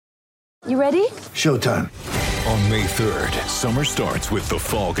You ready? Showtime. On May 3rd, summer starts with The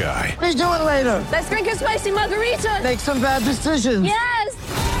Fall Guy. Let's do it later. Let's drink a spicy margarita. Make some bad decisions.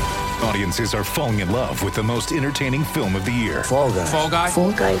 Yes! Audiences are falling in love with the most entertaining film of the year. Fall Guy. Fall Guy?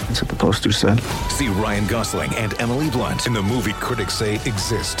 Fall Guy. That's what the poster said. See Ryan Gosling and Emily Blunt in the movie critics say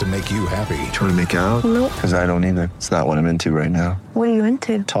exists to make you happy. Trying to make it out? Nope. Because I don't either. It's not what I'm into right now. What are you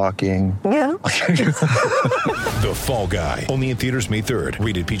into? Talking. Yeah. The Fall Guy. Only in theaters May 3rd.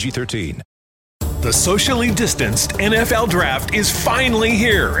 Rated PG-13. The socially distanced NFL Draft is finally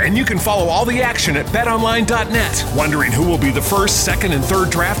here, and you can follow all the action at betonline.net. Wondering who will be the first, second, and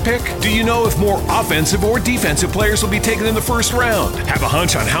third draft pick? Do you know if more offensive or defensive players will be taken in the first round? Have a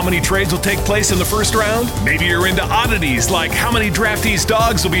hunch on how many trades will take place in the first round? Maybe you're into oddities like how many draftees'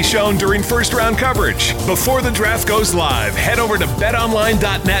 dogs will be shown during first round coverage. Before the draft goes live, head over to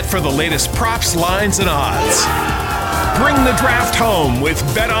betonline.net for the latest props, lines, and odds. Bring the draft home with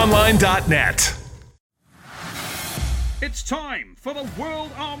betonline.net. It's time for the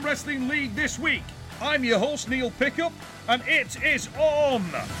World Arm Wrestling League this week. I'm your host, Neil Pickup, and it is on.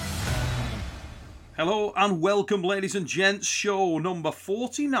 Hello and welcome, ladies and gents. Show number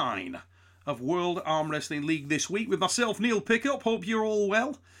 49 of World Arm Wrestling League this week with myself, Neil Pickup. Hope you're all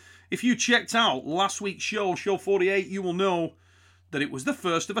well. If you checked out last week's show, show 48, you will know that it was the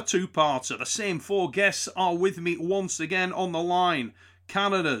first of a two-parter. The same four guests are with me once again on the line.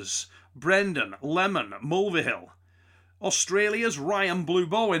 Canada's Brendan Lemon Mulvihill. Australia's Ryan Blue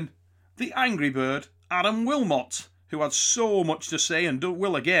Bowen, the Angry Bird Adam Wilmot, who had so much to say and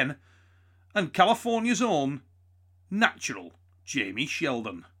will again, and California's own Natural Jamie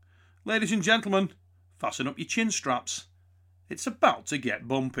Sheldon. Ladies and gentlemen, fasten up your chin straps. It's about to get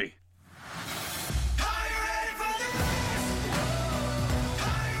bumpy.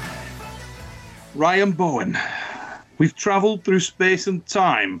 Ryan Bowen, we've travelled through space and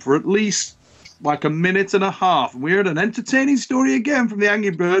time for at least like a minute and a half. We heard an entertaining story again from the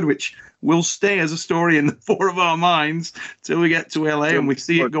Angry Bird, which will stay as a story in the four of our minds till we get to LA and we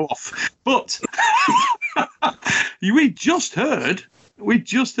see it go off. But we just heard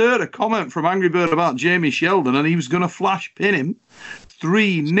a comment from Angry Bird about Jamie Sheldon, and he was going to flash pin him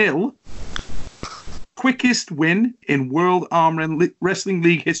 3-0. Quickest win in World Arm Wrestling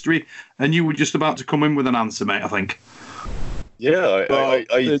League history, and you were just about to come in with an answer, mate, I think. Yeah,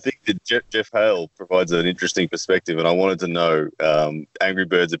 I think that Jeff Hale provides an interesting perspective, and I wanted to know Angry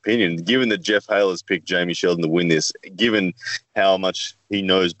Bird's opinion. Given that Jeff Hale has picked Jamie Sheldon to win this, given how much he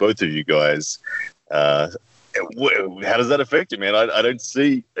knows both of you guys, how does that affect you, man? I don't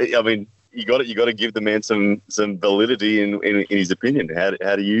see. I mean, you got to give the man some validity in his opinion.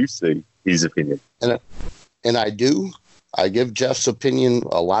 How do you see his opinion? And I do. I give Jeff's opinion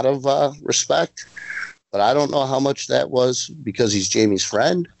a lot of respect. But I don't know how much that was because he's Jamie's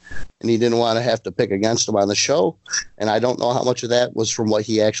friend and he didn't want to have to pick against him on the show. And I don't know how much of that was from what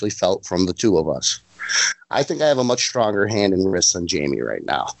he actually felt from the two of us. I think I have a much stronger hand and wrist than Jamie right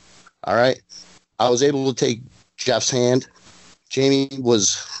now. All right. I was able to take Jeff's hand. Jamie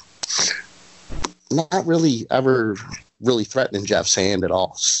was not really ever really threatening Jeff's hand at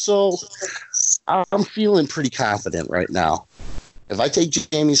all. So I'm feeling pretty confident right now. If I take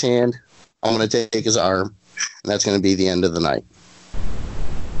Jamie's hand, I'm going to take his arm, and that's going to be the end of the night.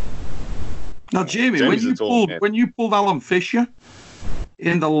 Now, Jamie, when you pulled Alan Fisher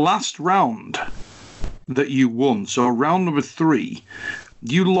in the last round that you won, so round number 3,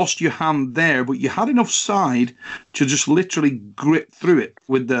 you lost your hand there, but you had enough side to just literally grip through it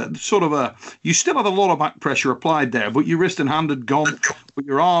with the sort of you still had a lot of back pressure applied there, but your wrist and hand had gone, but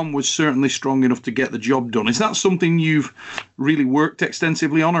your arm was certainly strong enough to get the job done. Is that something you've really worked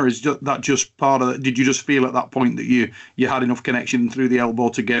extensively on, or is that just part of it? Did you just feel at that point that you had enough connection through the elbow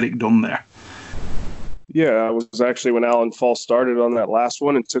to get it done there? Yeah, I was actually when Alan Fall started on that last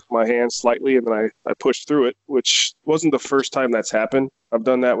one and took my hand slightly, and then I pushed through it, which wasn't the first time that's happened. I've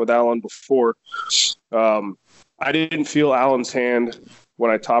done that with Alan before. I didn't feel Alan's hand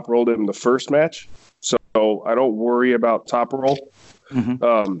when I top rolled him the first match, so I don't worry about top roll.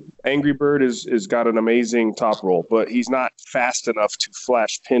 Mm-hmm. Angry Bird is got an amazing top roll, but he's not fast enough to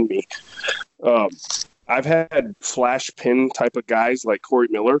flash pin me. I've had flash pin type of guys like Corey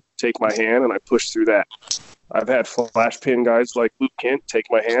Miller take my hand and I push through that. I've had flash pin guys like Luke Kent take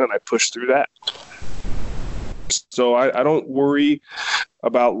my hand and I push through that. So I don't worry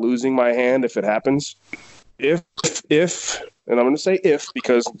about losing my hand if it happens. If, and I'm going to say if,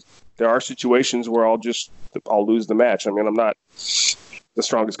 because there are situations where I'll lose the match. I mean, I'm not the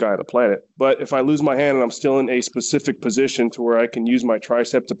strongest guy on the planet, but if I lose my hand and I'm still in a specific position to where I can use my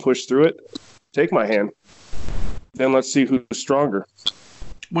tricep to push through it, take my hand. Then let's see who's stronger.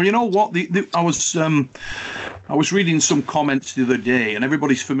 Well, you know what? I was reading some comments the other day, and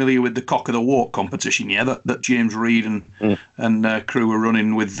everybody's familiar with the Cock of the Walk competition, yeah, that James Reed and crew are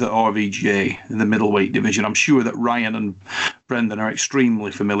running with the RVJ in the middleweight division. I'm sure that Ryan and Brendan are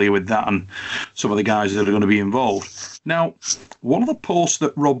extremely familiar with that, and some of the guys that are going to be involved. Now, one of the posts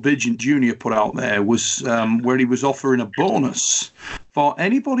that Rob Vigent Jr. put out there was where he was offering a bonus for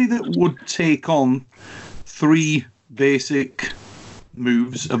anybody that would take on 3 basic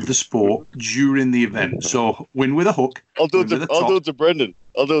moves of the sport during the event. So win with a hook. I'll do it to Brendan.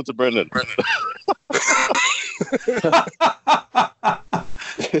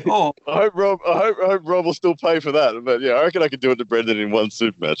 Oh, I hope Rob will still pay for that. But yeah, I reckon I could do it to Brendan in one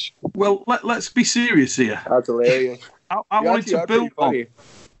super match. Well, let's be serious here. That's hilarious. I wanted to build on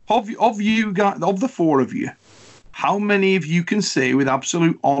of you guys, of the 4 of you. How many of you can say with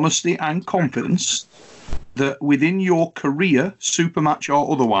absolute honesty and confidence that within your career, super match or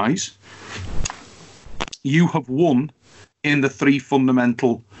otherwise, you have won in the 3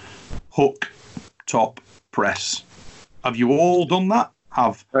 fundamental hook, top, press? Have you all done that?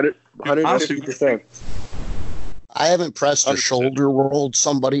 150%. I haven't pressed or shoulder rolled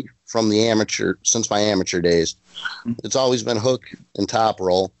somebody from since my amateur days. It's always been hook and top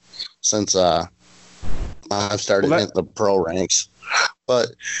roll since I've started in the pro ranks. But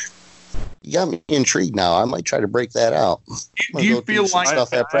you got me intrigued now. I might try to break that out. Do you feel like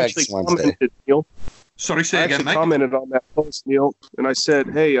stuff at practice Wednesday? Sorry, say I again, mate. commented on that post, Neil, and I said,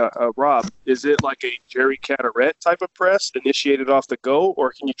 "Hey, Rob, is it like a Jerry Cadorette type of press, initiated off the go,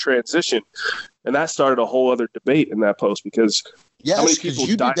 or can you transition?" And that started a whole other debate in that post because how many people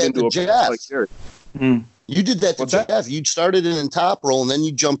dive into a press like Jerry? You did that to Jeff. You started it in top roll, and then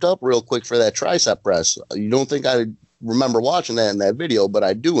you jumped up real quick for that tricep press. You don't think I remember watching that in that video, but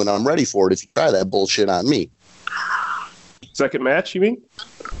I do, and I'm ready for it if you try that bullshit on me. Second match, you mean?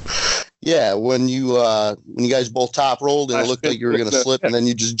 Yeah, when you guys both top rolled and it looked like you were going to slip, and then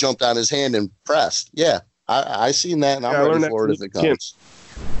you just jumped on his hand and pressed. Yeah, I seen that, and I'm ready for it if it comes.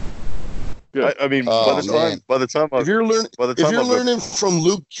 I mean, by the time if you're learning from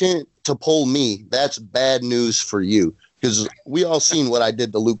Luke Kent to pull me, that's bad news for you, because we all seen what I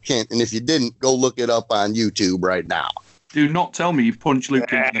did to Luke Kent, and if you didn't, go look it up on YouTube right now. Do not tell me you've punched Luke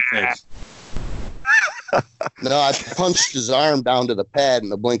Kent in the face. No, I punched his arm down to the pad in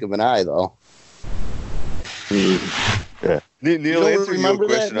the blink of an eye, though. Yeah, Neil, answering your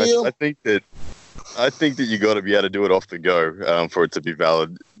question, Neil? I think that you got to be able to do it off the go for it to be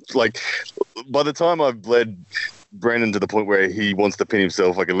valid. Like, by the time I've led Brandon to the point where he wants to pin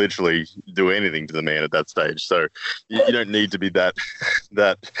himself, I can literally do anything to the man at that stage. So you don't need to be that.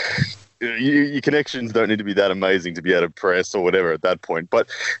 Your connections don't need to be that amazing to be able to press or whatever at that point. But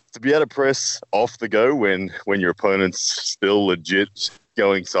to be able to press off the go when your opponent's still legit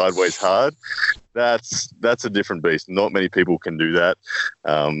going sideways hard, that's a different beast. Not many people can do that.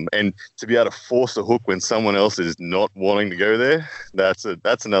 And to be able to force a hook when someone else is not wanting to go there, that's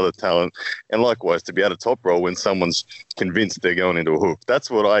another talent. And likewise, to be able to top roll when someone's convinced they're going into a hook. That's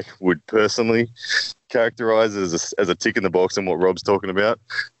what I would personally characterize as a tick in the box and what Rob's talking about,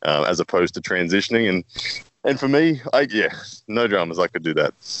 as opposed to transitioning. And for me, no dramas, I could do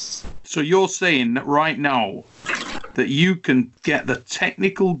that. So you're saying that right now that you can get the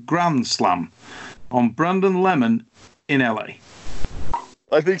technical Grand Slam on Brandon Lemon in LA?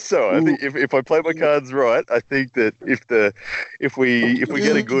 I think so. I think if I play my cards right, I think that if we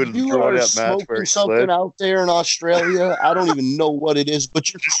get a good drawn out match for something out there in Australia, I don't even know what it is,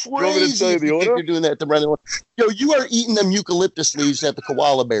 but you're crazy if you think you're doing that to Brandon. Yo, you are eating them eucalyptus leaves that the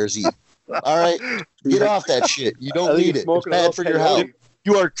koala bears eat. All right, get off that shit. You don't need it. It's bad for your health.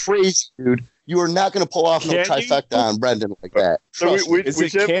 You are crazy, dude. You are not going to pull off no trifecta on Brendan like that. So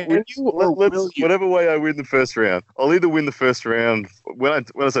whatever way I win the first round, I'll either win the first round. When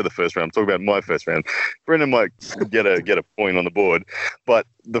I say the first round, I'm talking about my first round. Brendan might get a point on the board, but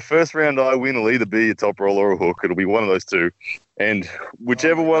the first round I win will either be a top roll or a hook. It'll be one of those two, and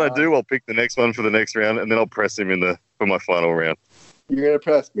whichever one I do, I'll pick the next one for the next round, and then I'll press him for my final round. You're gonna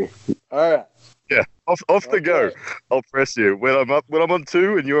press me. All right. Yeah, off the go. I'll press you when I'm on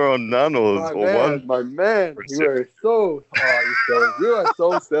 2 and you're on none or 1. My man, you are so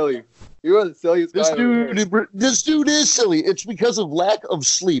silly. You are the silliest guy. This dude is silly. It's because of lack of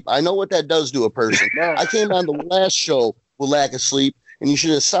sleep. I know what that does to a person. I came on the last show with lack of sleep, and you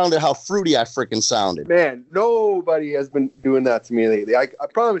should have sounded how fruity I freaking sounded. Man, nobody has been doing that to me lately. I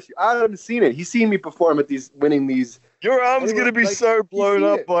promise you, I haven't seen it. He's seen me perform at winning these. Your arm's going to be so blown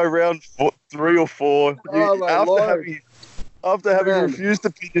up by round 3 or 4. Oh, my Lord. After having Man. refused to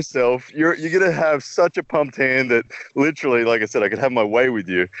pick yourself, you're gonna have such a pumped hand that literally, like I said, I could have my way with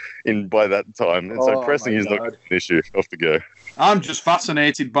you by that time. And so Oh, pressing my is not God. an issue off the go. I'm just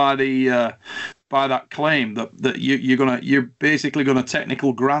fascinated by the by that claim that you're basically gonna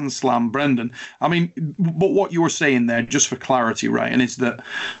technical grand slam Brendan. I mean, but what you were saying there, just for clarity, right, and is that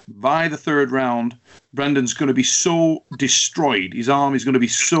by the third round, Brendan's going to be so destroyed, his arm is going to be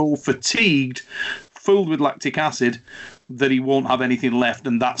so fatigued, filled with lactic acid, that he won't have anything left,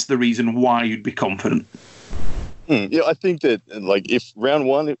 and that's the reason why you'd be confident. Yeah, I think that if round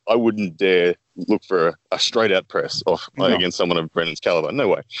one, I wouldn't dare look for a straight out press off against someone of Brendan's caliber. No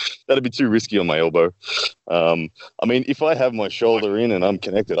way. That'd be too risky on my elbow. I mean, if I have my shoulder in and I'm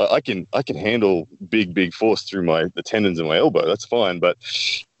connected, I can handle big force through the tendons in my elbow. That's fine. But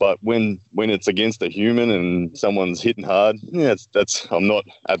when it's against a human and someone's hitting hard, yeah, I'm not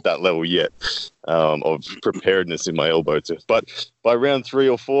at that level yet of preparedness in my elbow but by round 3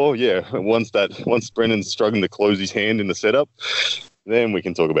 or 4, yeah, once Brendan's struggling to close his hand in the setup, then we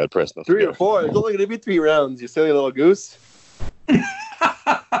can talk about Preston. 3 or 4. It's only going to be 3 rounds, you silly little goose. Dude,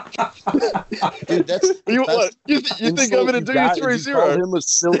 that's You think I'm going to do you 3-0? Call him a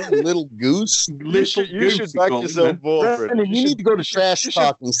silly little goose. You should back yourself more. Brendan, you need to go to trash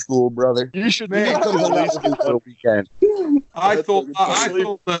talking school, brother. You should You come to Lansing for the weekend. I thought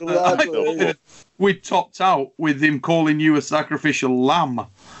that we topped out with him calling you a sacrificial lamb,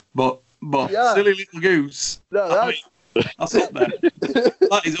 but Yeah. silly little goose. No, That's up there.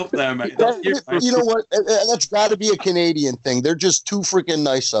 That is up there, mate. That's you, mate. You know what? That's got to be a Canadian thing. They're just too freaking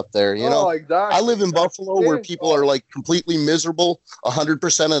nice up there. You know, exactly. I live in Buffalo where people are like completely miserable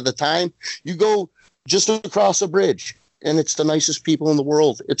 100% of the time. You go just across a bridge and it's the nicest people in the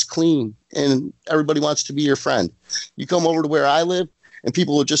world. It's clean and everybody wants to be your friend. You come over to where I live and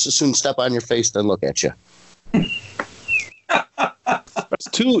people will just as soon step on your face than look at you. That's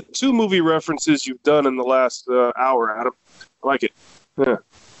two movie references you've done in the last hour, Adam. I like it. Yeah.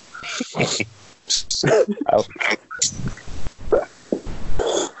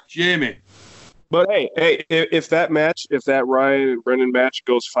 Jamie. But hey, if that Ryan and Brendan match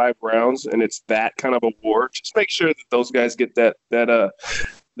goes 5 rounds and it's that kind of a war, just make sure that those guys get that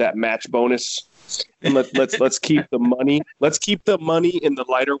match bonus. And let's keep the money. Let's keep the money in the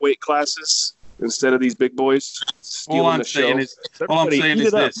lighter weight classes instead of these big boys stealing the show. All I'm saying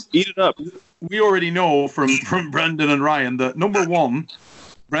is this. Eat it up. We already know from Brendan and Ryan that, number one,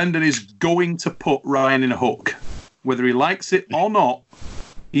 Brendan is going to put Ryan in a hook. Whether he likes it or not,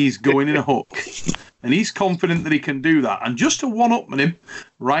 he's going in a hook. And he's confident that he can do that. And just to one-up him,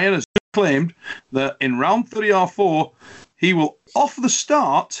 Ryan has claimed that in round 3 or 4, he will, off the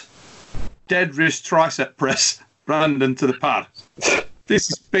start, dead wrist tricep press Brendan to the pad. This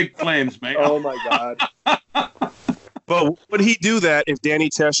is big claims, mate. Oh, my God. But would he do that if Danny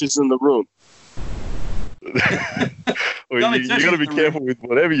Tesh is in the room? Well, you got to be careful with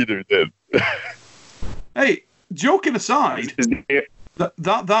whatever you do then. Hey, joking aside,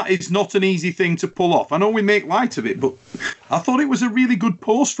 that is not an easy thing to pull off. I know we make light of it, but I thought it was a really good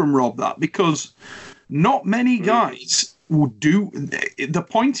post from Rob, that, because not many guys would do the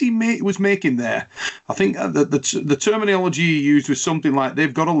point he was making there. I think the terminology he used was something like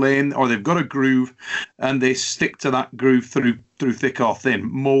they've got a lane or they've got a groove and they stick to that groove through thick or thin.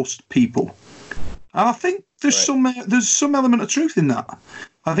 Most people. And I think there's some element of truth in that.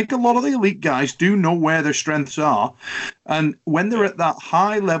 I think a lot of the elite guys do know where their strengths are. And when they're at that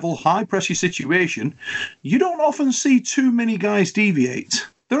high level, high pressure situation, you don't often see too many guys deviate.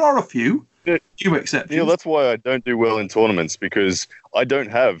 There are a few exceptions. Neil, that's why I don't do well in tournaments, because I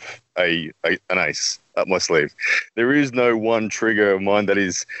don't have an ace up my sleeve. There is no one trigger of mine that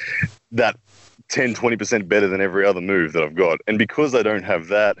is that 10-20% better than every other move that I've got, and because I don't have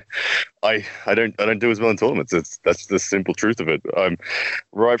that, I don't do as well in tournaments. That's the simple truth of it. I'm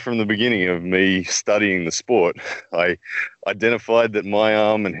right from the beginning of me studying the sport, I identified that my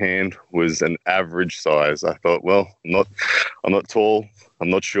arm and hand was an average size. I thought, well, I'm not tall, I'm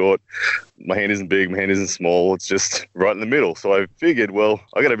not short, my hand isn't big, my hand isn't small, it's just right in the middle. So I figured, well,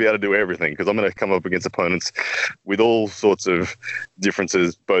 I got to be able to do everything, because I'm going to come up against opponents with all sorts of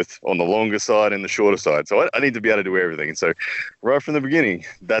differences, both on the longer side and the shorter side. So I need to be able to do everything. And so right from the beginning,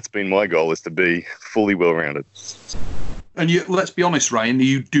 that's been my goal, is to be fully well-rounded. And let's be honest, Ryan,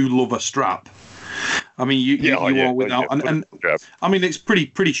 you do love a strap. I mean, you are without, and I mean, it's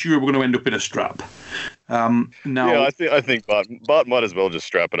pretty sure we're going to end up in a strap. Now, yeah, I think Bart might as well just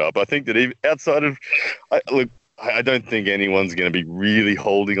strap it up. I think that even outside of, I don't think anyone's going to be really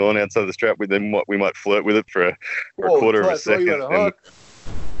holding on outside of the strap. We might flirt with it for a quarter of a second.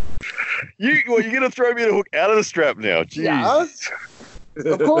 You're going to throw me in a hook out of the strap now? Jeez.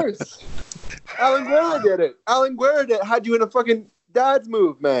 Yeah, of course. Alan Guerra did it. Alan Guerra had you in a fucking dad's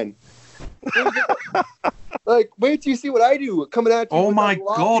move, man. Like, wait till you see what I do coming at you. Oh my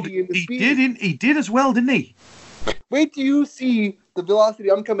God, he did as well, didn't he? Wait till you see the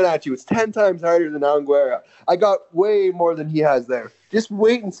velocity I'm coming at you. It's 10 times harder than Alan Guerra. I got way more than he has there. Just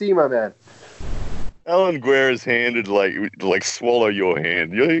wait and see, my man. Alan Guerra's handed like swallow your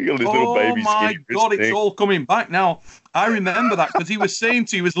hand. You're this little baby. Oh my God, it's all coming back now. I remember that because he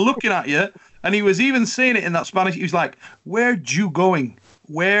was looking at you, and he was even saying it in that Spanish. He was like, "Where'd you going?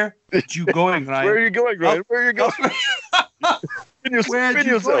 Where did you going, Ryan? Where are you going, Ryan? Where are you going? Where'd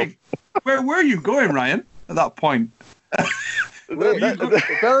you going? Where were you going, Ryan? At that point."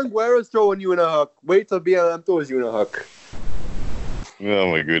 If Alan Guerra's throwing you in a hook, wait till BLM throws you in a hook.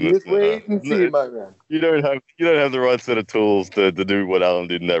 Oh my goodness! Just wait and see, my man. You don't have the right set of tools to do what Alan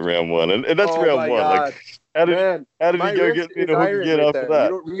did in that round one, and that's round one. God. Like, how did he go get me in a hook again after that? You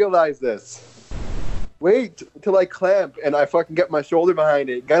don't realize this. Wait till I clamp and I fucking get my shoulder behind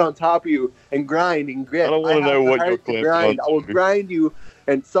it, get on top of you, and grind and grit. I don't want to know what you're clamping on. I will grind you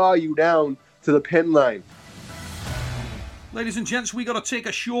and saw you down to the pin line. Ladies and gents, we got to take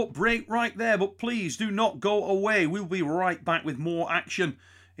a short break right there, but please do not go away. We'll be right back with more action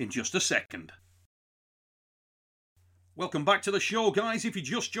in just a second. Welcome back to the show, guys. If you're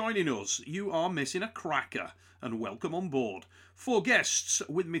just joining us, you are missing a cracker, and welcome on board. 4 guests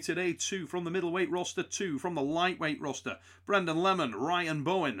with me today, 2 from the middleweight roster, 2 from the lightweight roster. Brendan Lemon, Ryan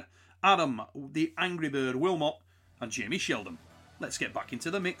Bowen, Adam, the Angry Bird Wilmot, and Jamie Sheldon. Let's get back into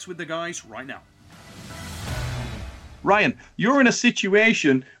the mix with the guys right now. Ryan, you're in a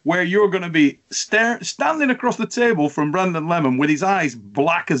situation where you're going to be standing across the table from Brendan Lemon with his eyes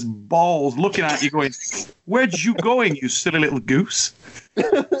black as balls, looking at you going, "Where'd you going, you silly little goose?"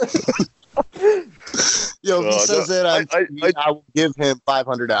 Yo, if he says that I will give him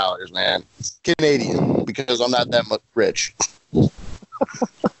 $500, man. Canadian, because I'm not that much rich.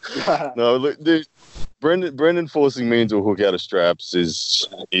 No, look, dude. Brendan forcing me into a hook out of straps is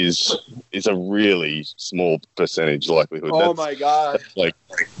a really small percentage likelihood. Oh my God!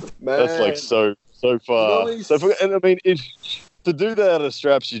 That's like so far. And I mean, to do that out of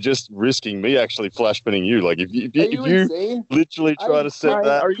straps, you're just risking me actually flash pinning you. Like if you literally try to set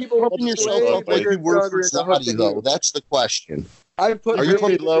that, are you putting yourself up like you were for Saudi though? That's the question. Are you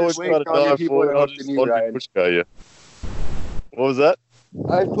putting low and trying to dive forward? I'll just push you. What was that?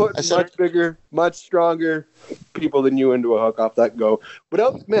 I put much bigger, much stronger people than you into a hook off that go.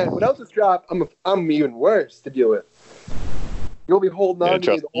 Without the strap, I'm even worse to deal with. You'll be holding on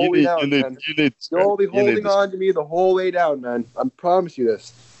to me the whole way down, man. You'll be holding on to me the whole way down, man. I promise you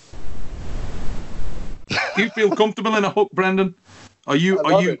this. Do you feel comfortable in a hook, Brendan?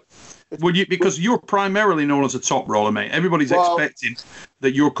 Would you, because you're primarily known as a top roller, mate. Everybody's expecting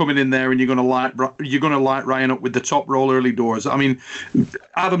that you're coming in there and you're going to light Ryan up with the top roll early doors. I mean,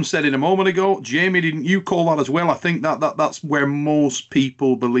 Adam said it a moment ago. Jamie, didn't you call that as well? I think that's where most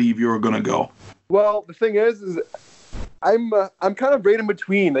people believe you're going to go. Well, the thing is I'm kind of right in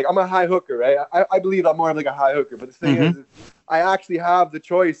between. Like, I'm a high hooker, right? I believe I'm more of like a high hooker. But the thing is, I actually have the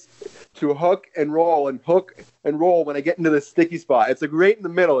choice to hook and roll when I get into the sticky spot. It's like right in the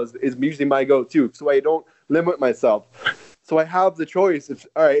middle is usually my go-to, so I don't limit myself. So I have the choice. If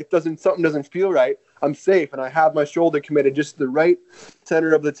something doesn't feel right, I'm safe, and I have my shoulder committed just to the right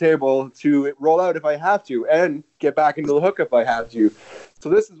center of the table to roll out if I have to, and get back into the hook if I have to. So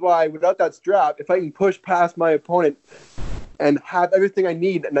this is why, without that strap, if I can push past my opponent and have everything I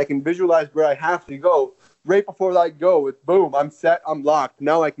need, and I can visualize where I have to go, right before I go, it's boom, I'm set, I'm locked.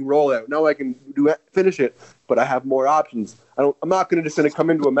 Now I can roll out. Now I can finish it, but I have more options. I'm not going to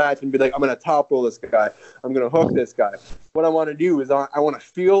come into a match and be like, I'm going to top roll this guy. I'm going to hook this guy. What I want to do is I want to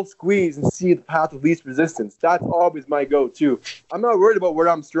feel, squeeze, and see the path of least resistance. That's always my go-to. I'm not worried about where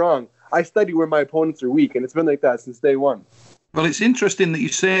I'm strong. I study where my opponents are weak, and it's been like that since day one. Well, it's interesting that you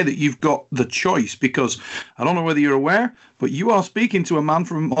say that you've got the choice, because I don't know whether you're aware, but you are speaking to a man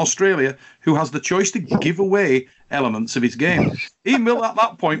from Australia who has the choice to give away elements of his game. Even at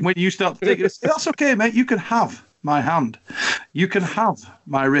that point, when you start to take it, that's okay, mate. You can have my hand. You can have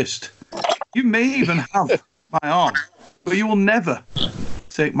my wrist. You may even have my arm, but you will never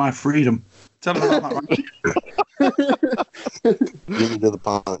take my freedom. Tell him about that, right? Give me to the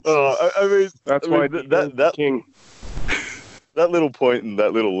punch. I mean, that's why that king. That little point and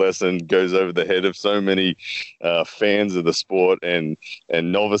that little lesson goes over the head of so many fans of the sport and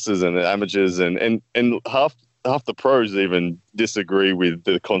novices and amateurs and half the pros even disagree with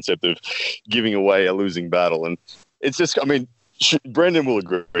the concept of giving away a losing battle. And it's just, I mean, Brendan will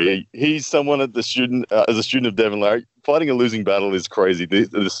agree. He's someone as a student of Devon Larratt. Fighting a losing battle is crazy.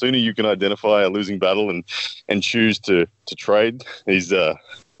 The sooner you can identify a losing battle and choose to trade,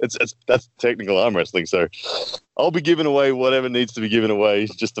 that's technical arm wrestling. So I'll be giving away whatever needs to be given away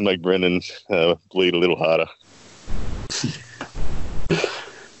just to make Brendan bleed a little harder.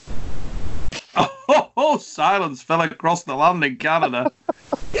 Oh, silence fell across the land in Canada.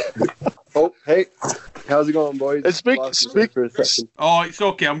 Oh, hey. How's it going, boys? Speak for a second. Oh, it's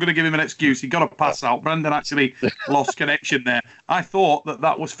okay. I'm going to give him an excuse. He got to pass out. Brendan actually lost connection there. I thought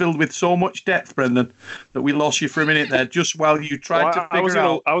that was filled with so much depth, Brendan, that we lost you for a minute there just while you tried to figure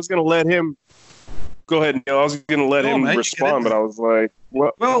out. I was going to let him go ahead. Neil. I was going to let him respond, but I was like,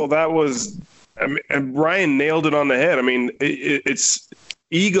 well, that was. I mean, and Ryan nailed it on the head. I mean, it's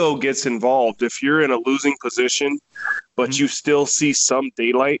ego gets involved. If you're in a losing position, but you still see some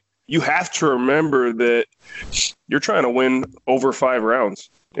daylight, you have to remember that you're trying to win over 5 rounds.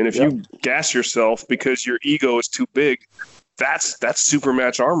 And if you gas yourself because your ego is too big, that's super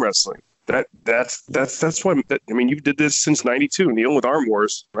match arm wrestling. That's what I mean. You did this since '92, Neil, with Arm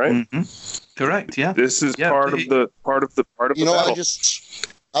Wars, right? Mm-hmm. Correct. Yeah. This is part of the You know, battle.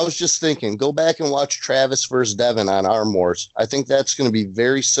 I was just thinking, go back and watch Travis versus Devin on Arm Wars. I think that's going to be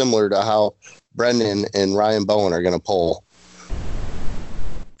very similar to how Brendan and Ryan Bowen are going to pull.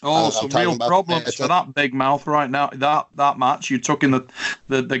 Oh, some real problems for that big mouth right now. That match you took in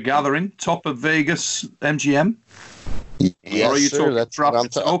the Gathering, top of Vegas MGM. Yes, or are you sir. That's what I'm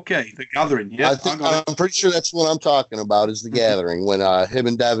okay, the Gathering. Yeah, I'm pretty sure that's what I'm talking about. Is the Gathering when him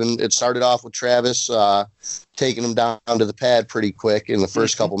and Devin? It started off with Travis taking him down to the pad pretty quick in the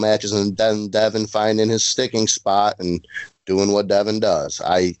first couple matches, and then Devin finding his sticking spot and doing what Devin does.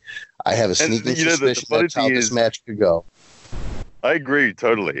 I have a sneaking suspicion that's how this match could go. I agree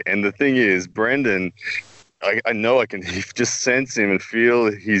totally. And the thing is, Brendan, I know I can just sense him and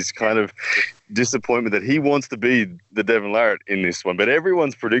feel his kind of disappointment that he wants to be the Devon Larratt in this one. But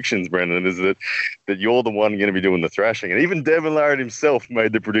everyone's predictions, Brendan, is that you're the one going to be doing the thrashing. And even Devon Larratt himself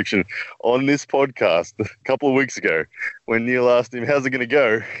made the prediction on this podcast a couple of weeks ago when Neil asked him, how's it going to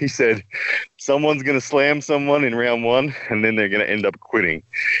go? He said, someone's going to slam someone in round 1 and then they're going to end up quitting.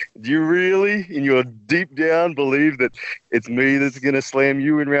 Do you really, in your deep down, believe that it's me that's going to slam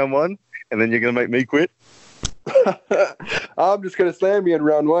you in round 1 and then you're going to make me quit? I'm just going to slam you in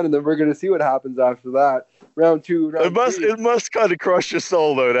round 1, and then we're going to see what happens after that. Round 2, round 3. It must kind of crush your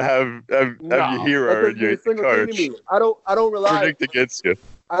soul, though, to have your hero and your coach I don't rely predict against you.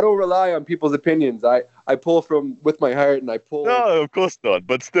 I don't rely on people's opinions. I pull from with my heart, and I pull. No, of course not.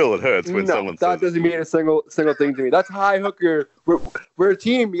 But still, it hurts when someone says that doesn't mean a single thing to me. That's high hooker. We're a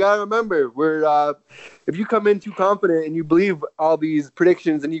team. You gotta remember. If you come in too confident and you believe all these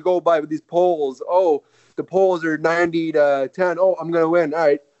predictions and you go by with these polls, the polls are 90 to 10. Oh, I'm going to win. All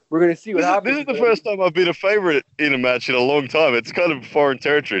right. We're going to see what happens. This is the first time I've been a favorite in a match in a long time. It's kind of foreign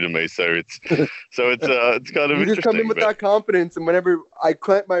territory to me. So it's kind of you just come in with that confidence. And whenever I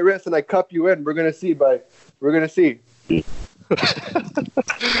clamp my wrist and I cup you in, we're going to see, bud. We're going to see.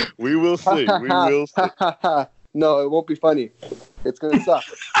 We will see. We will see. No, it won't be funny. It's going to suck.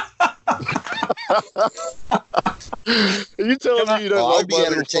 Are you telling me you don't I'll be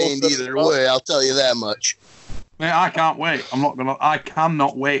entertained either way, I'll tell you that much. Man, I can't wait. I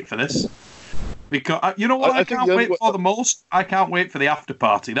cannot wait for this. Because you know what I can't wait for the most? I can't wait for the after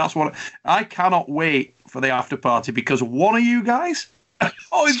party. That's what I cannot wait for the after party because one of you guys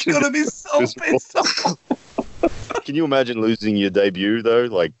it's gonna be so pissed off. Can you imagine losing your debut though?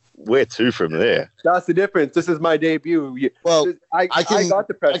 Like where to from there? That's the difference. This is my debut. Well, I got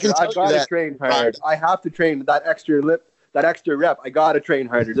the pressure. I've got to train hard. I have to train that extra rep. I got to train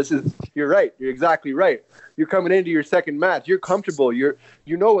harder. You're right. You're exactly right. You're coming into your second match. You're comfortable. You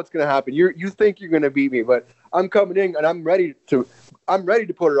know what's going to happen. You think you're going to beat me, but I'm coming in and I'm ready to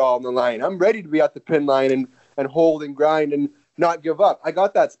put it all on the line. I'm ready to be at the pin line and hold and grind and not give up. I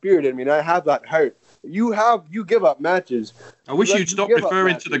got that spirit in me and I have that heart. You give up matches. I wish you'd stop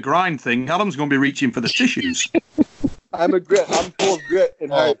referring to the grind thing. Adam's going to be reaching for the tissues. I'm full of grit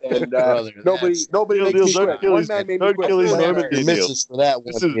and heart, and nobody makes me quit. One man made me quit. Kill his name and misses for that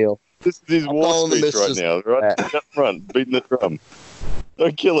one, Neil. This is his war speech right now, right up front, beating the drum.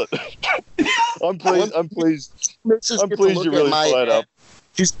 Don't kill it. I'm pleased. I'm pleased you're really fired up.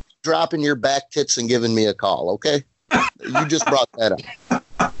 Just dropping your back tits and giving me a call, okay? You just brought that up.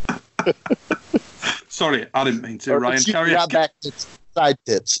 Sorry, I didn't mean to, Ryan. Carry on. Back tits, side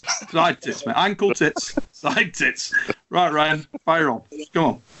tits. Side tits, man. Ankle tits, side tits. Right, Ryan, fire on. Come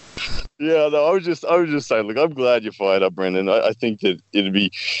on. Yeah, no, I was just saying, look, I'm glad you fired up, Brendan. I think that it'd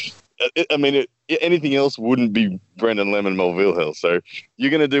be anything else wouldn't be Brendan Lemon Mulvihill. So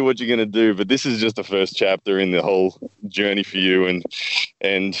you're going to do what you're going to do, but this is just the first chapter in the whole journey for you. And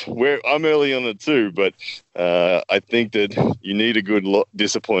I'm early on it too, but I think that you need a good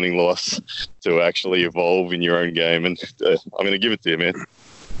disappointing loss to actually evolve in your own game. And I'm going to give it to you, man.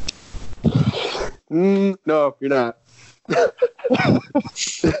 No, you're not.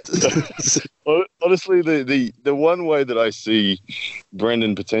 Honestly, the one way that I see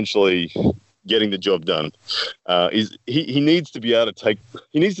Brendan potentially getting the job done is he needs to be able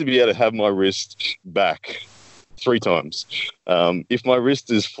to have my wrist back 3 times. If my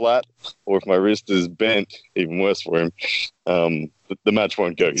wrist is flat or if my wrist is bent, even worse for him, the match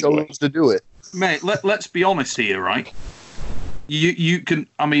won't go his way. To do it, mate. Let's be honest here, right? You can.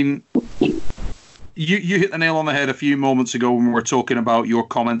 I mean, you hit the nail on the head a few moments ago when we were talking about your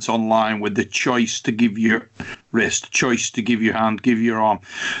comments online with the choice to give your wrist, choice to give your hand, give your arm.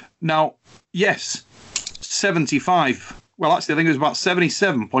 Now, yes, 75. Well, actually, I think it was about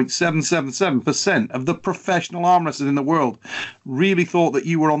 77.777% of the professional arm wrestlers in the world really thought that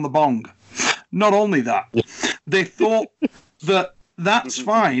you were on the bong. Not only that, they thought that that's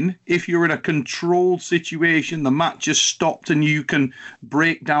fine if you're in a controlled situation, the match is stopped and you can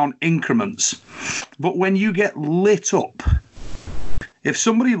break down increments. But when you get lit up, if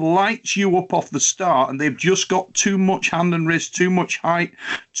somebody lights you up off the start and they've just got too much hand and wrist, too much height,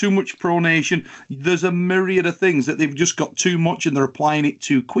 too much pronation, there's a myriad of things that they've just got too much and they're applying it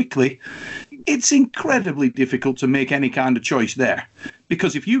too quickly, it's incredibly difficult to make any kind of choice there.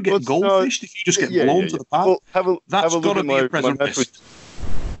 Because if you get goldfished, if you just get blown to the pad, that's got to be a present risk.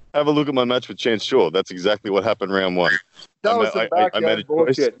 Have a look at my match with Chance Shaw. That's exactly what happened round 1. I made a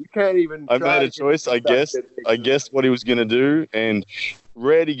choice. You can't even. I made a choice. I guessed what he was going to do, and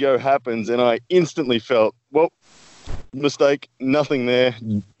ready go happens, and I instantly felt, well, mistake, nothing there.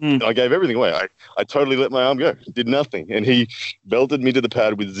 I gave everything away. I totally let my arm go, did nothing, and he belted me to the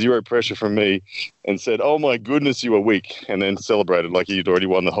pad with zero pressure from me, and said, "Oh my goodness, you were weak," and then celebrated like he'd already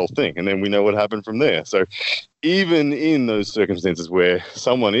won the whole thing. And then we know what happened from there. So even in those circumstances where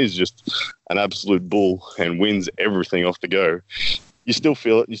someone is just an absolute bull and wins everything off the go, you still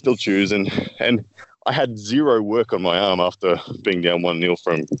feel it, you still choose. And I had zero work on my arm after being down 1-0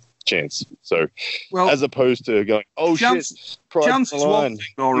 from Chance. So as opposed to going, Chance is one thing,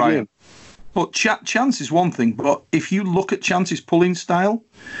 all right. But Chance is one thing, but if you look at Chance's pulling style,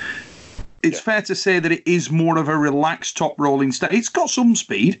 it's fair to say that it is more of a relaxed top rolling style. It's got some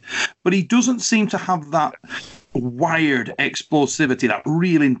speed, but he doesn't seem to have that wired explosivity, that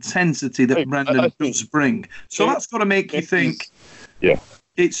real intensity that Brendan does bring. So that's got to make you think,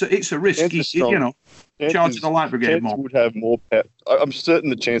 it's a risky, charging the light brigade more. Would have more power. I'm certain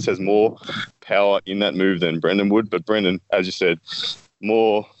that Chance has more power in that move than Brendan would, but Brendan, as you said,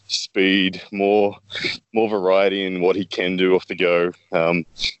 more speed, more variety in what he can do off the go.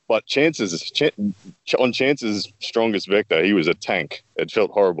 But on Chance's strongest vector, he was a tank. It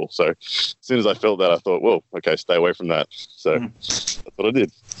felt horrible. So as soon as I felt that, I thought, well, okay, stay away from that. So that's what I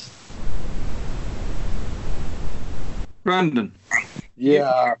did. Brandon.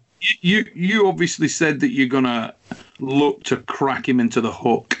 Yeah. You obviously said that you're going to look to crack him into the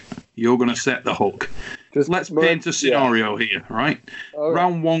hook. You're going to set the hook. Let's paint a scenario here, right?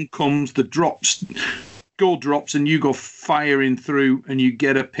 Round 1 comes, goal drops, and you go firing through, and you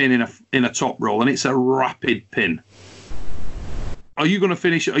get a pin in a top roll, and it's a rapid pin. Are you going to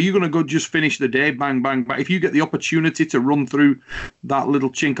finish? Are you going to go just finish the day, bang, bang, bang? If you get the opportunity to run through that little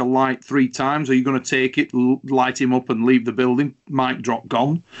chink of light 3 times, are you going to take it, light him up, and leave the building? Mic drop,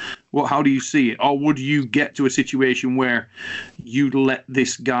 gone. How do you see it? Or would you get to a situation where you'd let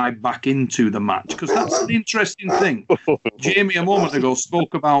this guy back into the match? Because that's an interesting thing. Jamie a moment ago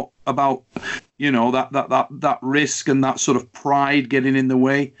spoke about that risk and that sort of pride getting in the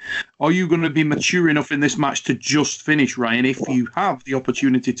way. Are you going to be mature enough in this match to just finish, Ryan, if you have the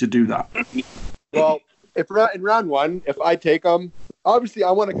opportunity to do that? Well, if in round 1, if I take him, obviously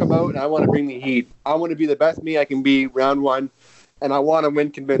I want to come out and I want to bring the heat. I want to be the best me I can be round 1. And I want to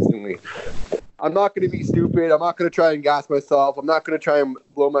win convincingly. I'm not going to be stupid. I'm not going to try and gas myself. I'm not going to try and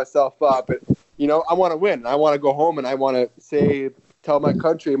blow myself up. But, I want to win. I want to go home and I want to tell my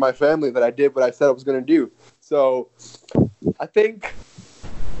country and my family that I did what I said I was going to do. So I think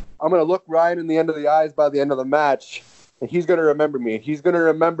I'm going to look Ryan in the end of the eyes by the end of the match. And he's going to remember me. He's going to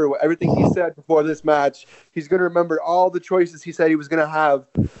remember everything he said before this match. He's going to remember all the choices he said he was going to have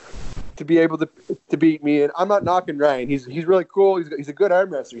to be able to beat me. And I'm not knocking Ryan. He's really cool. He's a good arm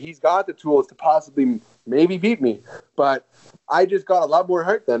wrestler. He's got the tools to possibly maybe beat me. But I just got a lot more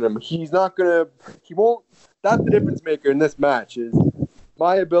heart than him. He won't. That's the difference maker in this match is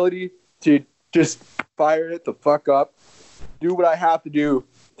my ability to just fire it the fuck up, do what I have to do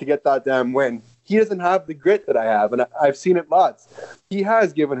to get that damn win. He doesn't have the grit that I have, and I've seen it lots. He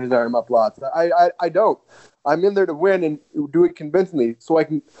has given his arm up lots. I don't. I'm in there to win and do it convincingly so I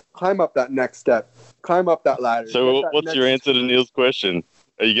can climb up that next step, climb up that ladder. So what's your answer to Neil's question?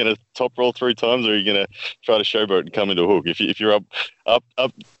 Are you going to top roll 3 times, or are you going to try to showboat and come into a hook? If you're up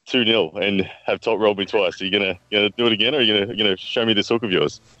 2-0 and have top rolled me twice, are you going to do it again, or are you going to show me this hook of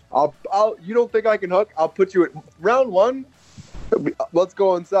yours? You don't think I can hook? I'll put you at round 1. Let's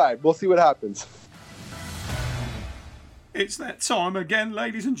go inside. We'll see what happens. It's that time again,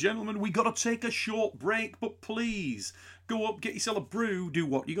 ladies and gentlemen. We got to take a short break, but please go up, get yourself a brew, do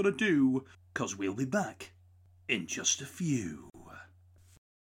what you got to do, because we'll be back in just a few.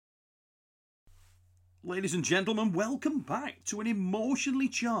 Ladies and gentlemen, welcome back to an emotionally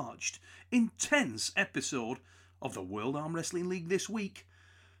charged, intense episode of the World Arm Wrestling League this week.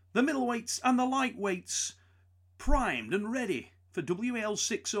 The middleweights and the lightweights primed and ready for WL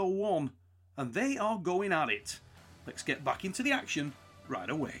 601, and they are going at it. Let's get back into the action right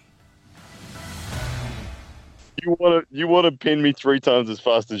away. You want to pin me 3 times as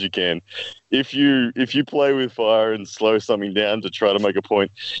fast as you can. If you play with fire and slow something down to try to make a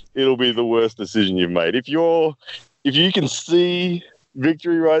point, it'll be the worst decision you've made. If you can see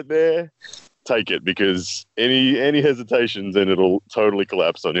victory right there, take it, because any hesitations and it'll totally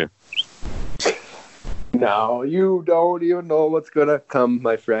collapse on you. No, you don't even know what's going to come,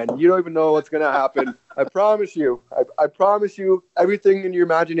 my friend. You don't even know what's going to happen. I promise you. I promise you, everything in your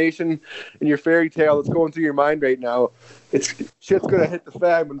imagination, in your fairy tale that's going through your mind right now, shit's going to hit the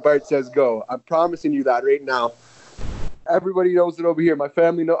fan when Bart says go. I'm promising you that right now. Everybody knows it over here. My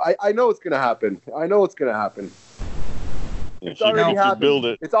family knows. I know it's going to happen. I know it's going to happen. It's already happened. Build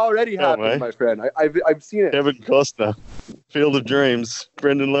it. It's already happened, my friend. I've seen it. Kevin Costner, Field of Dreams,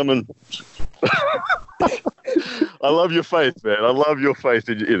 Brendan Lemon. I love your faith, man. I love your faith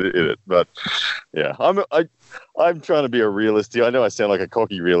in it. But yeah, I'm trying to be a realist here. I know I sound like a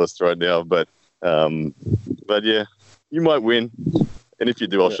cocky realist right now, but yeah, you might win, and if you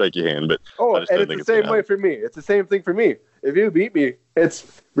do, I'll shake your hand. But and it's the same way for me. It's the same thing for me. If you beat me,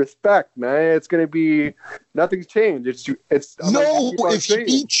 it's respect, man. It's gonna be nothing's changed. It's no. If he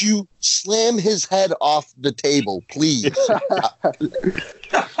beats you, slam his head off the table, please.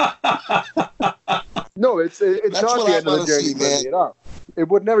 No, it's not the end of the journey for me at all. It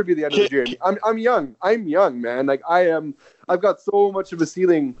would never be the end of the journey. I'm young. I'm young, man. Like I've got so much of a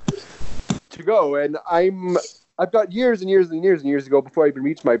ceiling to go, and I've got years and years and years and years to go before I even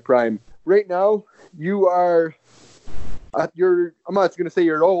reach my prime. Right now, you are I'm not going to say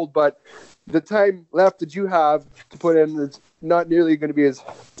you're old, but the time left that you have to put in is not nearly going to be as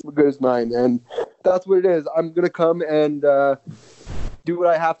good as mine, and that's what it is. I'm going to come and do what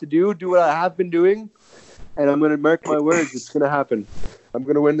I have to do what I have been doing, and I'm going to mark my words. It's going to happen. I'm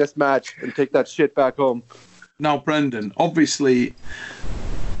going to win this match and take that shit back home. Now, Brendan, obviously,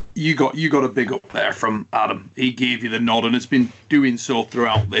 you got a big up there from Adam. He gave you the nod and has been doing so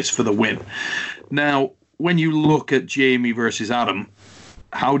throughout this for the win. Now, when you look at Jamie versus Adam,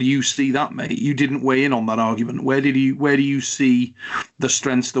 how do you see that, mate? You didn't weigh in on that argument. Where do you see the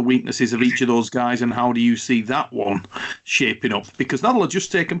strengths, the weaknesses of each of those guys, and how do you see that one shaping up? Because that'll have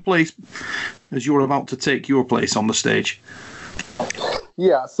just taken place as you're about to take your place on the stage.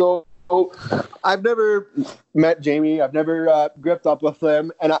 Yeah, so I've never met Jamie. I've never gripped up with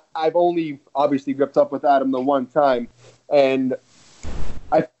him, and I've only obviously gripped up with Adam the one time. And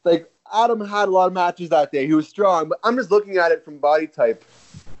I think Adam had a lot of matches that day. He was strong, but I'm just looking at it from body type.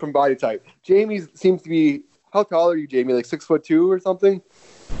 Jamie seems to be, how tall are you, Jamie? Like 6'2" or something?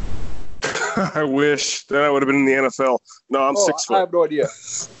 I wish. Then I would have been in the NFL. No, I'm 6 foot. I have no idea.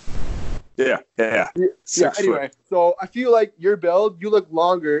 Yeah. Anyway, so I feel like your build, you look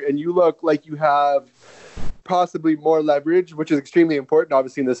longer and you look like you have possibly more leverage, which is extremely important,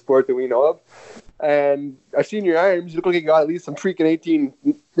 obviously, in the sport that we know of. And I've seen your arms. You look like you got at least some freaking 18.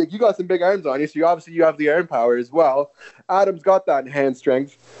 Like you got some big arms on you, so you have the arm power as well. Adam's got that hand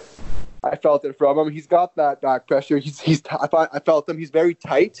strength. I felt it from him. He's got that back pressure. I felt him. He's very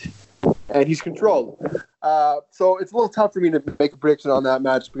tight, and he's controlled. So it's a little tough for me to make a prediction on that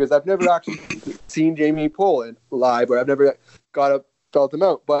match because I've never actually seen Jamie pull it live, or I've never felt him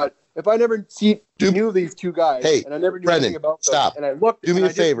out. But if I never knew these two guys, and I never knew anything about them, and I looked,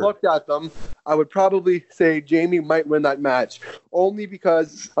 looked at them, I would probably say Jamie might win that match, only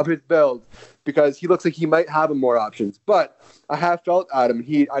because of his build, because he looks like he might have more options. But I have felt Adam.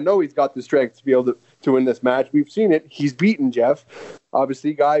 I know he's got the strength to be able to win this match. We've seen it. He's beaten Jeff,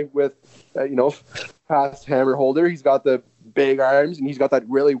 obviously, guy with past hammer holder. He's got the big arms, and he's got that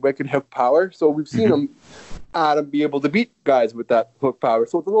really wicked hook power. So we've seen him, Adam, be able to beat guys with that hook power.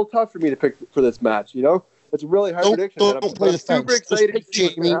 So it's a little tough for me to pick for this match, you know? It's a really hard prediction. Don't play the super fence. excited Just to pick see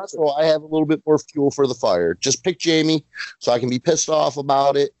what's Jamie, gonna happen. so I have a little bit more fuel for the fire. Just pick Jamie, so I can be pissed off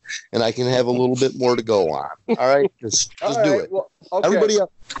about it, and I can have a little bit more to go on. All right, just All do right, it. well, okay.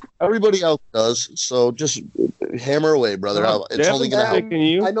 Everybody else does. So just hammer away, brother. It's only gonna help.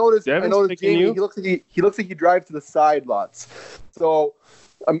 I noticed picking Jamie. you? He looks like he drives to the side lots. So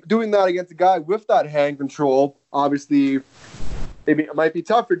I'm doing that against a guy with that hand control. Obviously, it might be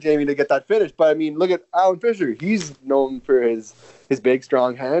tough for Jamie to get that finish. But I mean, look at Alan Fisher. He's known for his big,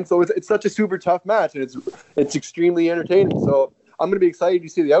 strong hand. So it's such a super tough match, and it's extremely entertaining. So I'm going to be excited to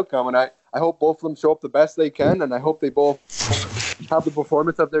see the outcome, and I hope both of them show up the best they can, and I hope they both have the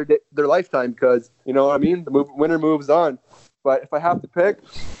performance of their lifetime, because, you know what I mean? The winner moves on. But if I have to pick,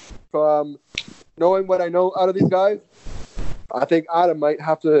 from knowing what I know out of these guys, I think Adam might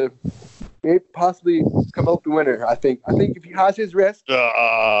have to maybe possibly come out the winner. I think if he has his risk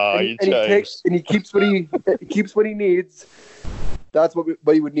and he keeps what he needs, that's what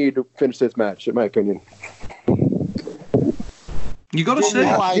he would need to finish this match, in my opinion. You got to say,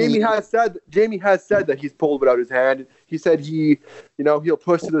 Jamie has said that he's pulled without his hand. He said he'll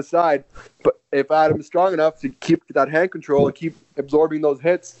push to the side. But if Adam is strong enough to keep that hand control and keep absorbing those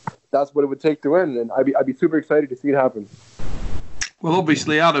hits, that's what it would take to win. And I'd be super excited to see it happen. well,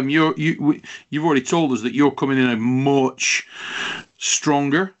 obviously, Adam, you've already told us that you're coming in a much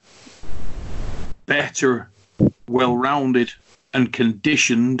stronger, better, well-rounded, and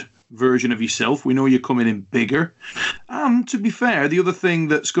conditioned version of yourself. We know you're coming in bigger. And to be fair, the other thing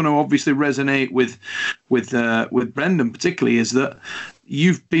that's going to obviously resonate with Brendan particularly is that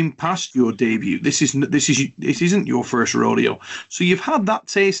you've been past your debut. This isn't your first rodeo. So you've had that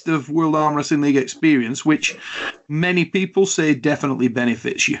taste of World Arm Wrestling League experience, which many people say definitely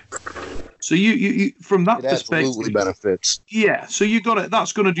benefits you. So you from that perspective, absolutely benefits. Yeah. So you got it.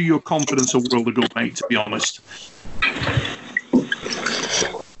 That's going to do your confidence a world of good, mate. To be honest.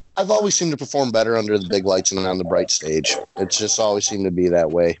 I've always seemed to perform better under the big lights and on the bright stage. It's just always seemed to be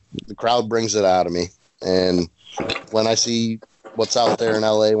that way. The crowd brings it out of me. And when I see what's out there in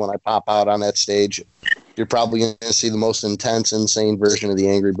LA, when I pop out on that stage, you're probably going to see the most intense, insane version of the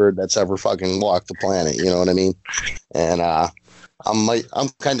Angry Bird that's ever fucking walked the planet. You know what I mean? And I'm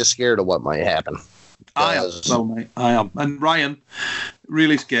kind of scared of what might happen. I am. Well, mate, I am. And Ryan,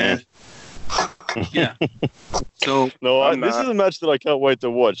 really scared. Yeah. So this is a match that I can't wait to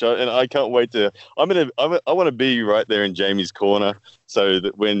watch, and I can't wait to. I want to be right there in Jamie's corner, so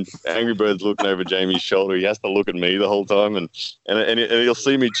that when Angry Bird's looking over Jamie's shoulder, he has to look at me the whole time, and he'll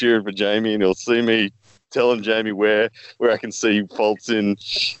see me cheering for Jamie, and he'll see me telling Jamie where I can see faults in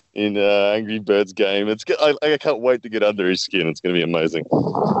Angry Bird's game. I can't wait to get under his skin. It's going to be amazing.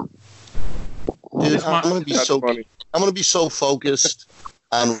 Dude, I'm going to be so focused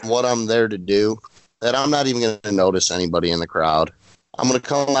on what I'm there to do that I'm not even going to notice anybody in the crowd. I'm going to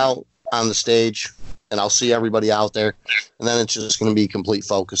come out on the stage and I'll see everybody out there, and then it's just going to be complete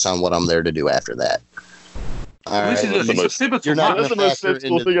focus on what I'm there to do after that. All right. That's the most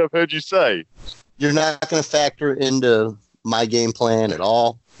sensible thing I've heard you say. You're not going to factor into my game plan at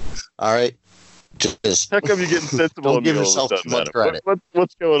all. All right. Just how come you're getting sensible? Don't give yourself too much credit.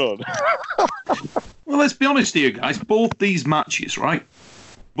 What's going on? Well, let's be honest here, guys. Both these matches, right?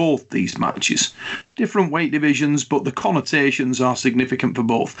 Both these matches, different weight divisions, but the connotations are significant for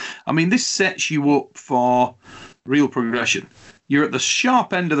both. I mean, this sets you up for real progression. You're at the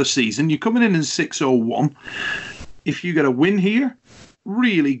sharp end of the season. You're coming in 6-0-1. If you get a win here,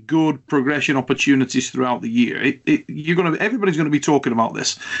 really good progression opportunities throughout the year. Everybody's going to be talking about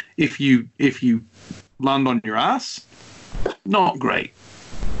this. If you land on your ass, not great.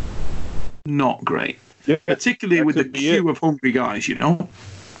 Not great. Yeah, particularly with the queue of hungry guys, you know.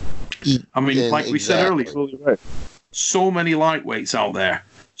 I mean, like we said earlier, so many lightweights out there,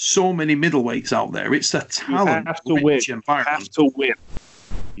 so many middleweights out there. It's a talent-rich environment.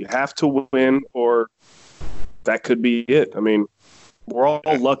 You have to win, or that could be it. I mean, we're all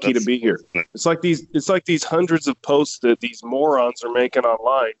lucky to be here. It's like these hundreds of posts that these morons are making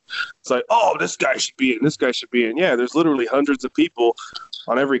online. It's like, oh, this guy should be in, this guy should be in. Yeah, there's literally hundreds of people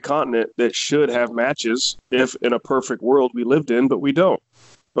on every continent that should have matches if in a perfect world we lived in, but we don't.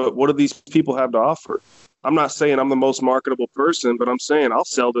 But what do these people have to offer? I'm not saying I'm the most marketable person, but I'm saying I'll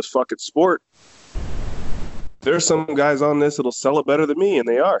sell this fucking sport. There's some guys on this that'll sell it better than me, and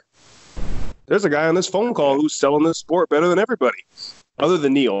they are. There's a guy on this phone call who's selling this sport better than everybody, other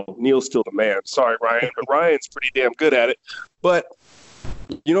than Neil. Neil's still the man. Sorry, Ryan, but Ryan's pretty damn good at it. But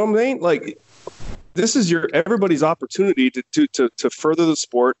you know what I mean? Like, this is everybody's opportunity to further the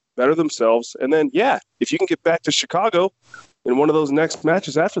sport, better themselves. And then, if you can get back to Chicago in one of those next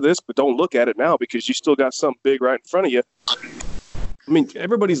matches after this, but don't look at it now because you still got something big right in front of you. I mean,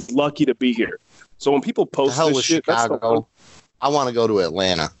 everybody's lucky to be here. So when people post the hell this with shit, Chicago, I want to go to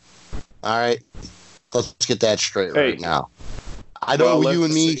Atlanta. All right, let's get that straight right now. I know you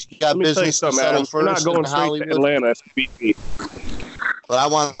and me got business to settle first. We're not going straight to Atlanta if you beat me. But I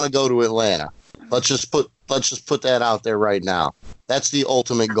want to go to Atlanta. Let's just put that out there right now. That's the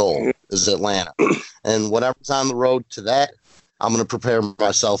ultimate goal, is Atlanta. And whatever's on the road to that, I'm going to prepare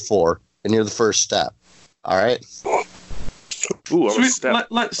myself for. And you're the first step. All right? Ooh,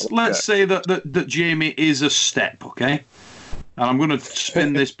 let's say that Jamie is a step, okay? And I'm going to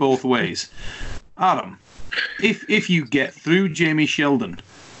spin this both ways. Adam, if you get through Jamie Sheldon,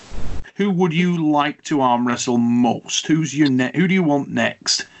 who would you like to arm wrestle most? Who do you want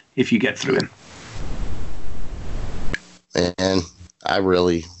next if you get through him? And I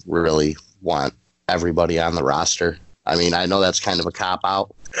really, really want everybody on the roster. I mean, I know that's kind of a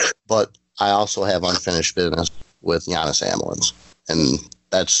cop-out, but I also have unfinished business with Giannis Amelins, and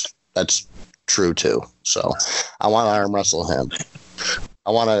that's true too. So I want to arm wrestle him.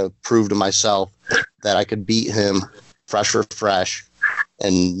 I want to prove to myself that I could beat him fresh,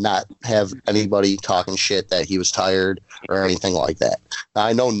 and not have anybody talking shit that he was tired or anything like that. Now,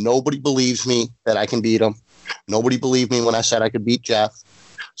 I know nobody believes me that I can beat him. Nobody believed me when I said I could beat Jeff.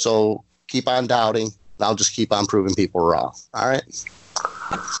 So keep on doubting, and I'll just keep on proving people wrong. All right?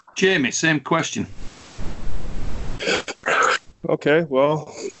 Jamie, same question. Okay,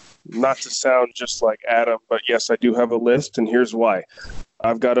 well, not to sound just like Adam, but yes, I do have a list, and here's why.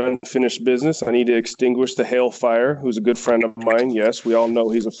 I've got unfinished business. I need to extinguish the Hailfire, who's a good friend of mine. Yes, we all know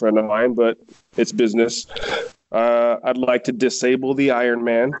he's a friend of mine, but it's business. I'd like to disable the Iron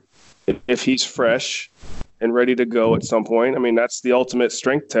Man if he's fresh and ready to go at some point. I mean, that's the ultimate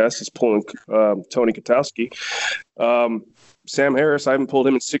strength test, is pulling Tony Kotowski. Sam Harris, I haven't pulled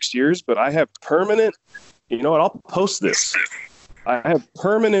him in 6 years, but I have permanent, you know what, I'll post this. I have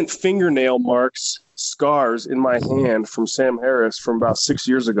permanent fingernail marks, scars in my hand from Sam Harris from about 6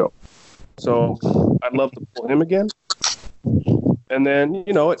 years ago. So I'd love to pull him again. And then,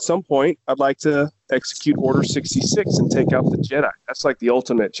 you know, at some point, I'd like to execute Order 66 and take out the Jedi. That's like the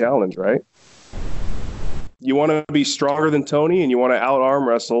ultimate challenge, right? You want to be stronger than Tony, and you want to out-arm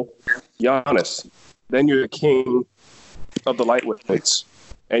wrestle Giannis. Then you're the king of the lightweights,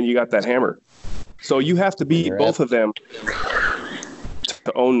 and you got that hammer. So you have to beat both of them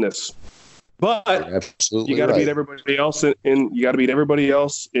to own this. But you got to beat everybody else in you got to beat everybody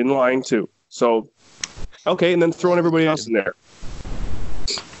else in line too. So okay, and then throwing everybody else in there.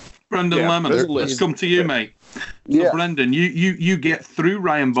 Brendan Lemon, let's come to you, mate. So Brendan, you get through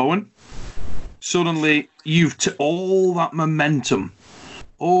Ryan Bowen. Suddenly, you've all that momentum,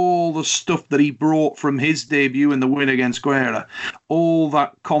 all the stuff that he brought from his debut in the win against Guerra, all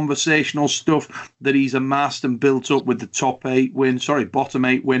that conversational stuff that he's amassed and built up with the bottom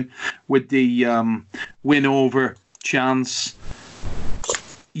eight win, with the win over Chance.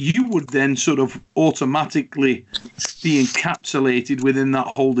 You would then sort of automatically be encapsulated within that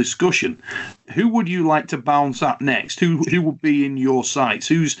whole discussion. Who would you like to bounce at next? Who would be in your sights?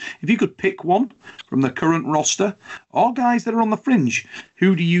 If you could pick one from the current roster or guys that are on the fringe,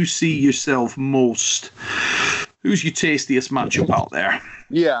 who do you see yourself most? Who's your tastiest matchup out there?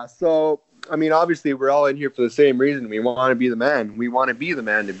 Yeah, so, I mean, obviously we're all in here for the same reason. We want to be the man. We want to be the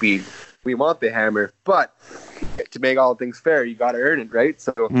man to beat. We want the hammer. But to make all things fair, you got to earn it, right?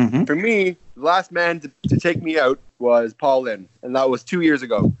 So for me, the last man to take me out was Paul Lynn, and that was 2 years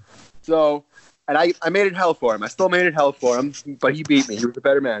ago. So, and I made it hell for him. I still made it hell for him, but he beat me. He was a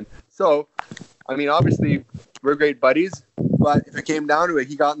better man. So, I mean, obviously, we're great buddies, but if it came down to it,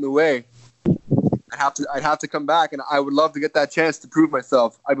 he got in the way. I'd have to come back, and I would love to get that chance to prove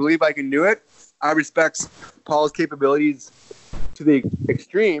myself. I believe I can do it. I respect Paul's capabilities to the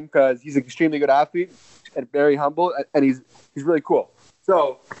extreme because he's an extremely good athlete and very humble, and he's really cool.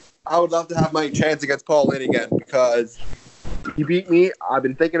 So I would love to have my chance against Paul Lynn again because he beat me. I've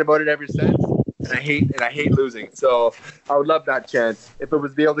been thinking about it ever since, and I hate losing. So I would love that chance. If it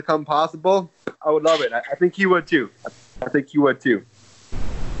was be able to come possible, I would love it. I think he would too.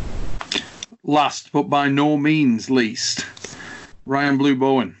 Last but by no means least, Ryan Blue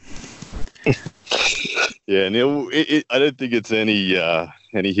Bowen. Yeah, Neil, I don't think it's any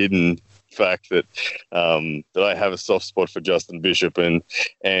hidden fact that I have a soft spot for Justin Bishop,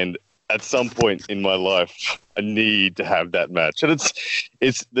 and at some point in my life, I need to have that match, and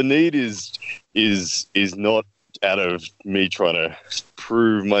it's the need is not out of me trying to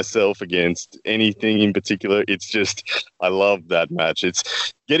prove myself against anything in particular. It's just, I love that match.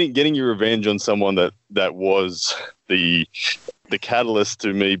 It's getting your revenge on someone that was the catalyst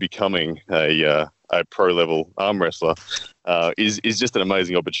to me becoming a pro level arm wrestler. Is just an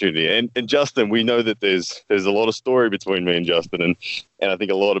amazing opportunity. And Justin, we know that there's a lot of story between me and Justin, and I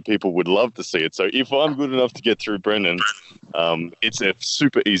think a lot of people would love to see it. So if I'm good enough to get through Brendan, it's a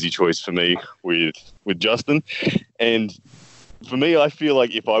super easy choice for me with Justin. And for me, I feel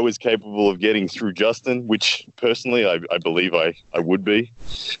like if I was capable of getting through Justin, which personally I believe I would be,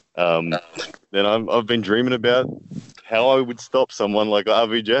 then I've been dreaming about how I would stop someone like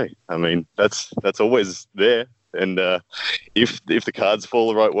RVJ. I mean, that's always there. And if the cards fall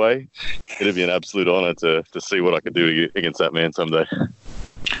the right way, it'd be an absolute honor to see what I could do against that man someday.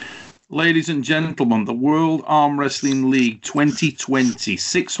 Ladies and gentlemen, the World Arm Wrestling League 2020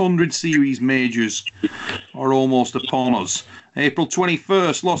 600 Series majors are almost upon us. April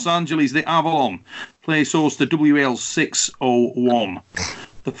 21st, Los Angeles, the Avalon plays host to WL 601.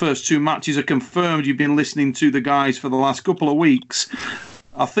 The first two matches are confirmed. You've been listening to the guys for the last couple of weeks.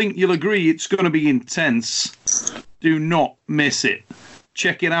 I think you'll agree it's going to be intense. Do not miss it.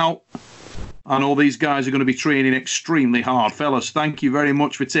 Check it out. I know these guys are going to be training extremely hard. Fellas, thank you very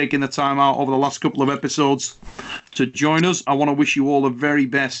much for taking the time out over the last couple of episodes to join us. I want to wish you all the very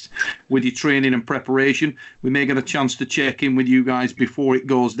best with your training and preparation. We may get a chance to check in with you guys before it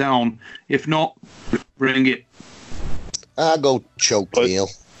goes down. If not, bring it. I'll go choke, Neil.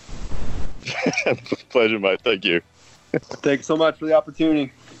 Pleasure, mate. Thank you. Thanks so much for the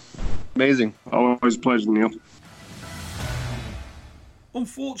opportunity. Amazing. Always a pleasure, Neil.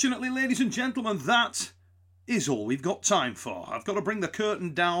 Unfortunately, ladies and gentlemen, that is all we've got time for. I've got to bring the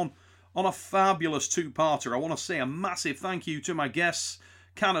curtain down on a fabulous two-parter. I want to say a massive thank you to my guests,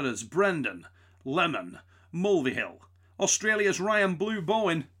 Canada's Brendan Lemon Mulvihill, Australia's Ryan Blue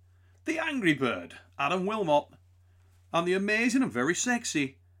Bowen, the Angry Bird, Adam Wilmot, and the amazing and very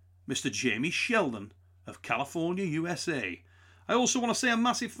sexy Mr. Jamie Sheldon of California, USA. I also want to say a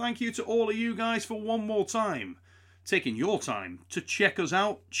massive thank you to all of you guys for one more time taking your time to check us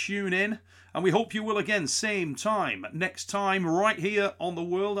out, tune in, and we hope you will again, same time, next time, right here on the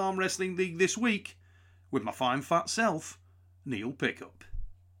World Arm Wrestling League this week, with my fine fat self, Neil Pickup.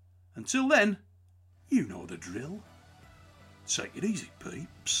 Until then, you know the drill. Take it easy,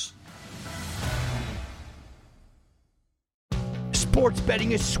 peeps. Sports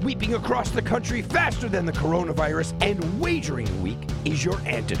betting is sweeping across the country faster than the coronavirus, and Wagering Week is your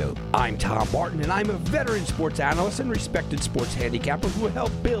antidote. I'm Tom Barton, and I'm a veteran sports analyst and respected sports handicapper who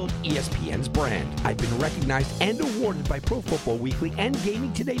helped build ESPN's brand. I've been recognized and awarded by Pro Football Weekly and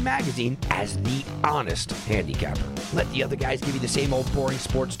Gaming Today magazine as the honest handicapper. Let the other guys give you the same old boring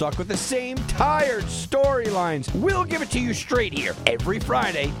sports talk with the same tired storylines. We'll give it to you straight here every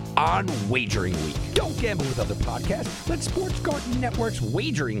Friday on Wagering Week. Don't gamble with other podcasts. Let Sports Garden Network's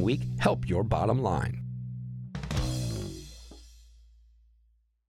Wagering Week help your bottom line.